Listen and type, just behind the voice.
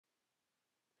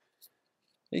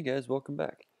Hey guys, welcome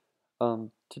back.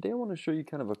 Today I want to show you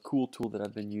kind of a cool tool that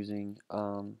I've been using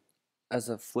as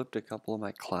I've flipped a couple of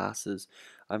my classes.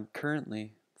 I'm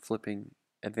currently flipping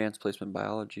advanced placement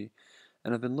biology,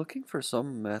 and I've been looking for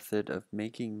some method of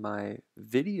making my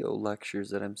video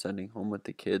lectures that I'm sending home with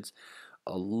the kids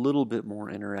a little bit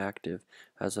more interactive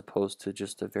as opposed to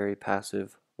just a very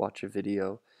passive watch a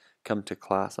video, come to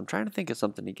class. I'm trying to think of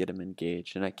something to get them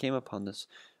engaged, and I came upon this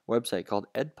website called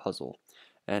edpuzzle.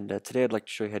 And today I'd like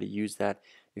to show you how to use that.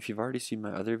 If you've already seen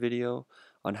my other video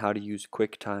on how to use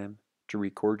QuickTime to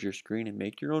record your screen and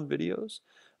make your own videos,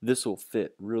 this will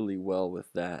fit really well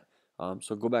with that.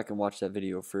 So go back and watch that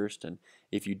video first. And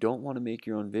if you don't want to make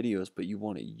your own videos, but you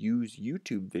want to use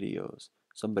YouTube videos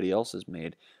somebody else has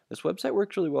made, this website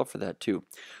works really well for that too.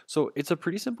 So it's a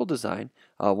pretty simple design.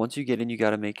 Once you get in, you got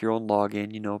to make your own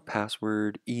login,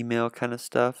 password, email kind of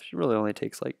stuff. It really only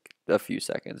takes like a few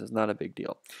seconds. It's not a big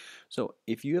deal. So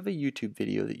if you have a YouTube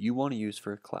video that you want to use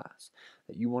for a class,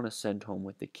 that you want to send home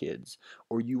with the kids,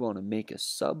 or you want to make a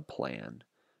sub plan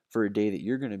for a day that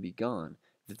you're going to be gone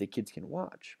that the kids can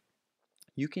watch,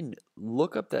 you can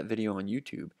look up that video on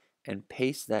YouTube and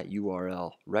paste that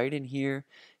URL right in here,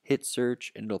 hit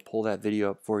search, and it'll pull that video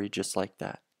up for you just like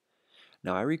that.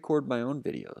 Now I record my own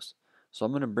videos, so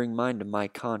I'm going to bring mine to my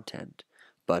content,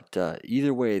 but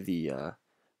either way the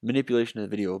manipulation of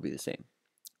the video will be the same.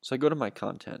 So I go to my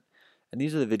content, and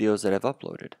these are the videos that I've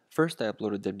uploaded. First I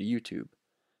uploaded them to YouTube,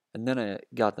 and then I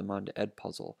got them onto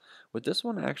edpuzzle. With this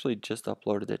one I actually just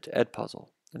uploaded it to edpuzzle,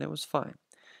 and it was fine.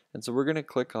 And so we're going to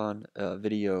click on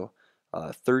video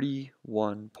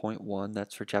 31.1,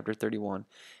 that's for chapter 31,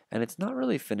 and it's not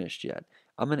really finished yet.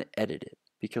 I'm going to edit it,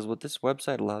 because what this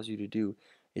website allows you to do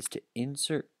is to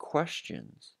insert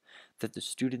questions that the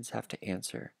students have to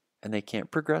answer, and they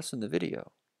can't progress in the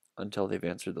video until they've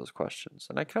answered those questions.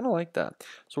 And I kind of like that.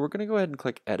 So we're going to go ahead and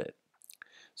click edit.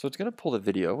 So it's going to pull the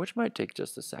video, which might take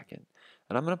just a second,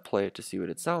 and I'm going to play it to see what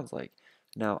it sounds like.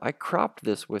 Now I cropped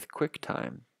this with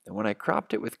QuickTime, and when I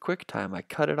cropped it with QuickTime I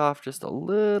cut it off just a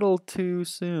little too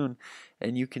soon,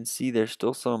 and you can see there's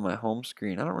still some of my home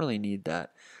screen. I don't really need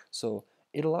that. So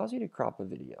it allows you to crop a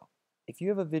video. If you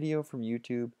have a video from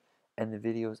YouTube and the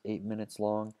video is 8 minutes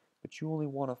long, but you only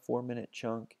want a 4-minute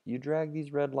chunk, you drag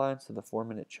these red lines to the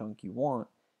 4-minute chunk you want,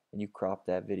 and you crop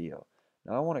that video.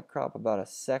 Now I want to crop about a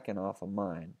second off of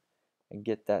mine and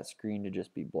get that screen to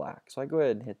just be black. So I go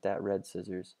ahead and hit that red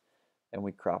scissors and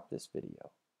we crop this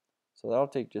video. So that'll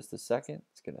take just a second.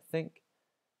 It's going to think.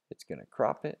 It's going to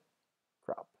crop it.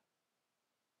 Crop.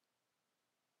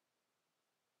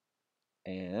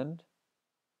 And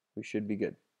we should be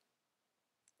good.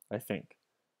 I think.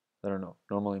 I don't know.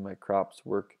 Normally my crops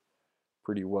work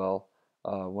pretty well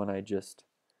when I just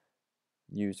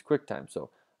use QuickTime. So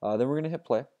then we're going to hit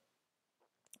play.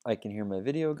 I can hear my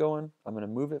video going. I'm going to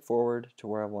move it forward to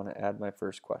where I want to add my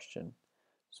first question.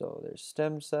 So there's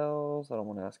stem cells. I don't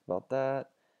want to ask about that.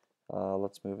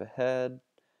 Let's move ahead.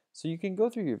 So you can go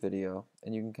through your video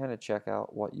and you can kind of check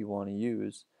out what you want to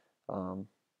use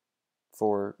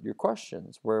for your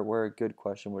questions, where a good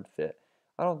question would fit.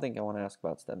 I don't think I want to ask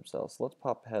about stem cells. So let's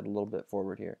pop ahead a little bit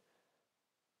forward here.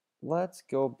 Let's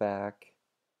go back.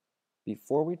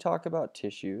 Before we talk about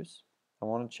tissues, I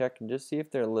want to check and just see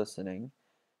if they're listening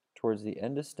towards the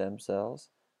end of stem cells,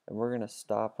 and we're going to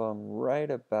stop them right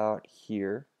about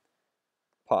here.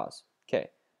 Pause. Okay,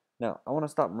 now I want to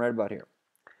stop them right about here.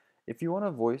 If you want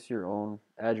to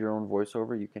add your own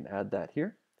voiceover, you can add that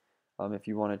here. If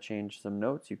you want to change some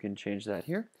notes, you can change that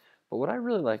here. But what I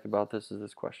really like about this is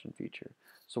this question feature.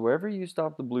 So wherever you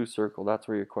stop the blue circle, that's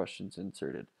where your question's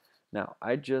inserted. Now,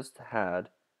 I just had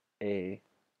a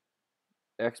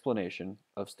explanation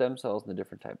of stem cells and the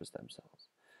different type of stem cells.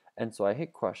 And so I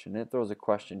hit question, and it throws a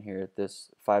question here at this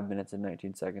 5 minutes and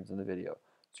 19 seconds in the video.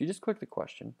 So you just click the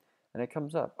question, and it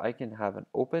comes up. I can have an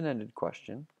open-ended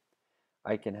question.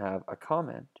 I can have a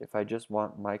comment if I just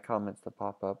want my comments to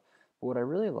pop up. But what I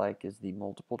really like is the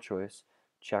multiple choice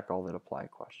check all that apply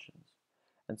questions.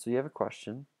 And so you have a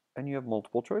question, and you have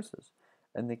multiple choices.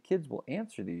 And the kids will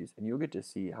answer these, and you'll get to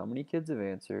see how many kids have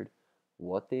answered,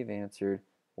 what they've answered,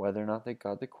 whether or not they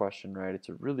got the question right. It's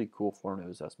a really cool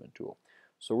formative assessment tool.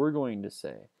 So we're going to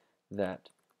say that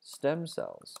stem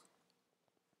cells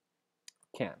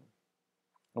can,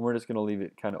 and we're just going to leave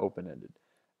it kind of open-ended.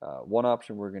 One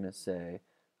option we're going to say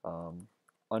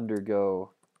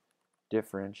undergo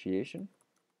differentiation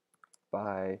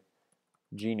by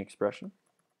gene expression,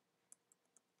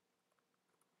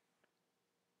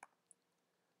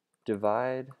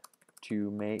 divide to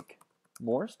make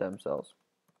more stem cells,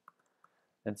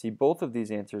 and see both of these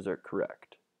answers are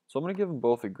correct. So I'm going to give them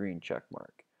both a green check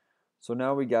mark. So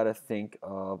now we got to think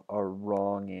of a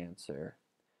wrong answer.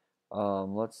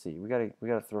 Let's see. We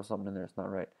gotta throw something in there. It's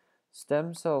not right.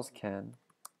 Stem cells can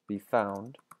be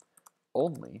found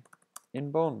only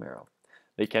in bone marrow.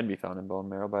 They can be found in bone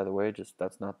marrow, by the way, just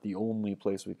that's not the only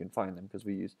place we can find them because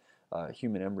we use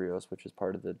human embryos, which is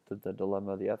part of the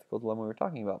dilemma, the ethical dilemma we were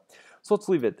talking about. So let's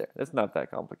leave it there. It's not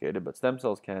that complicated, but stem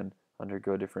cells can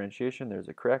undergo differentiation. There's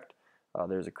a correct,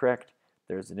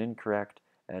 there's an incorrect,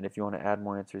 and if you want to add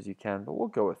more answers, you can, but we'll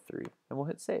go with 3, and we'll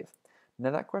hit save.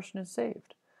 Now that question is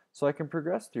saved. So I can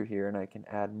progress through here, and I can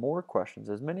add more questions,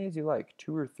 as many as you like,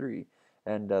 2 or 3,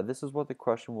 and this is what the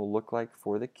question will look like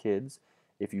for the kids.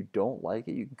 If you don't like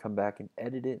it, you can come back and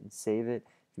edit it and save it.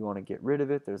 If you want to get rid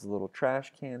of it, there's a little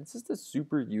trash can. It's just a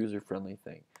super user-friendly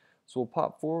thing. So we'll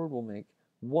pop forward, we'll make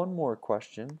one more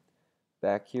question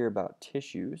back here about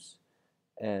tissues,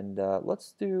 and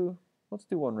let's do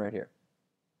one right here.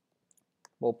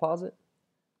 We'll pause it,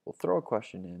 we'll throw a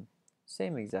question in,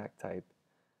 same exact type,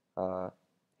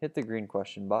 hit the green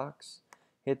question box,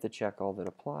 hit the check all that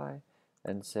apply,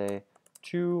 and say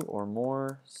 2 or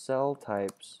more cell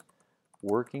types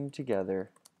working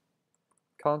together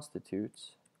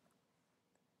constitutes,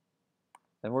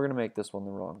 and we're going to make this one the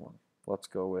wrong one. Let's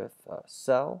go with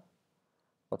cell.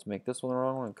 Let's make this one the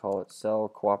wrong one and call it cell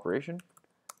cooperation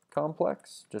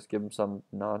complex. Just give them some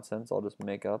nonsense I'll just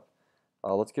make up.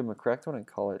 Let's give them a correct one and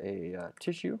call it a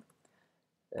tissue.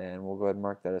 And we'll go ahead and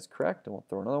mark that as correct, and we'll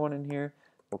throw another one in here.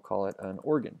 We'll call it an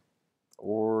organ.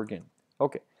 Organ.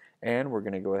 Okay, and we're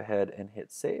going to go ahead and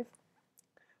hit save.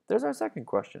 There's our second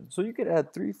question. So you could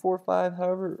add 3, 4, 5,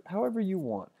 however you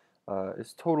want.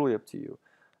 It's totally up to you.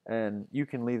 And you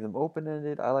can leave them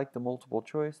open-ended. I like the multiple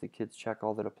choice. The kids check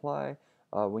all that apply.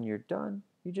 When you're done,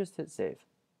 you just hit save.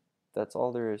 That's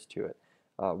all there is to it.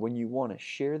 When you want to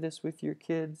share this with your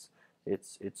kids,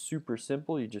 it's super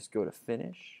simple. You just go to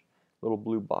finish, little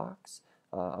blue box.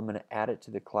 I'm going to add it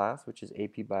to the class, which is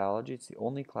AP Biology. It's the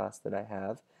only class that I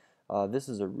have. This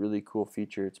is a really cool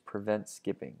feature. It's prevent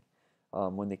skipping.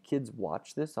 When the kids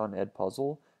watch this on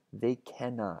edpuzzle, they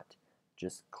cannot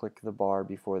just click the bar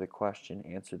before the question,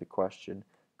 answer the question,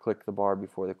 click the bar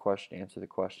before the question, answer the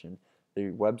question. The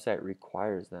website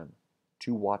requires them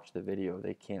to watch the video.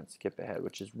 They can't skip ahead,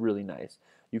 which is really nice.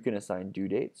 You can assign due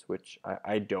dates, which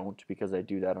I don't because I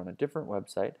do that on a different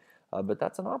website, but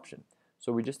that's an option.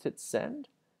 So we just hit send,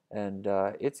 and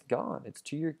it's gone. It's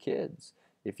to your kids.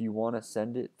 If you want to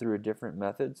send it through a different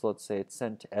method, so let's say it's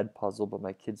sent to edpuzzle, but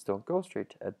my kids don't go straight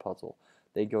to edpuzzle.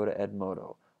 They go to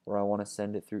Edmodo, or I want to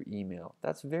send it through email.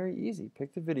 That's very easy.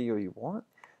 Pick the video you want.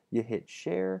 You hit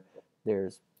share.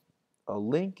 There's a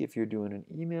link if you're doing an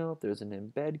email. There's an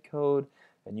embed code,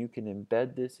 and you can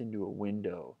embed this into a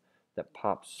window that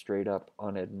pops straight up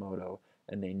on Edmodo,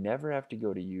 and they never have to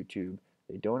go to YouTube.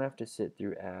 They don't have to sit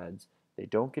through ads. They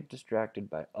don't get distracted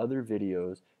by other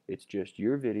videos. It's just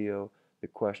your video, the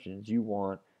questions you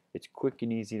want. It's quick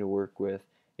and easy to work with.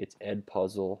 It's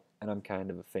edpuzzle, and I'm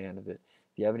kind of a fan of it.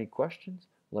 If you have any questions,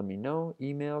 let me know.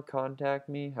 Email, contact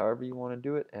me, however you want to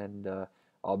do it, and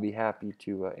I'll be happy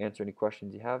to answer any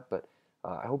questions you have. But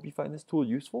I hope you find this tool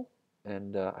useful,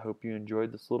 and I hope you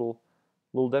enjoyed this little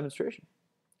demonstration.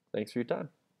 Thanks for your time.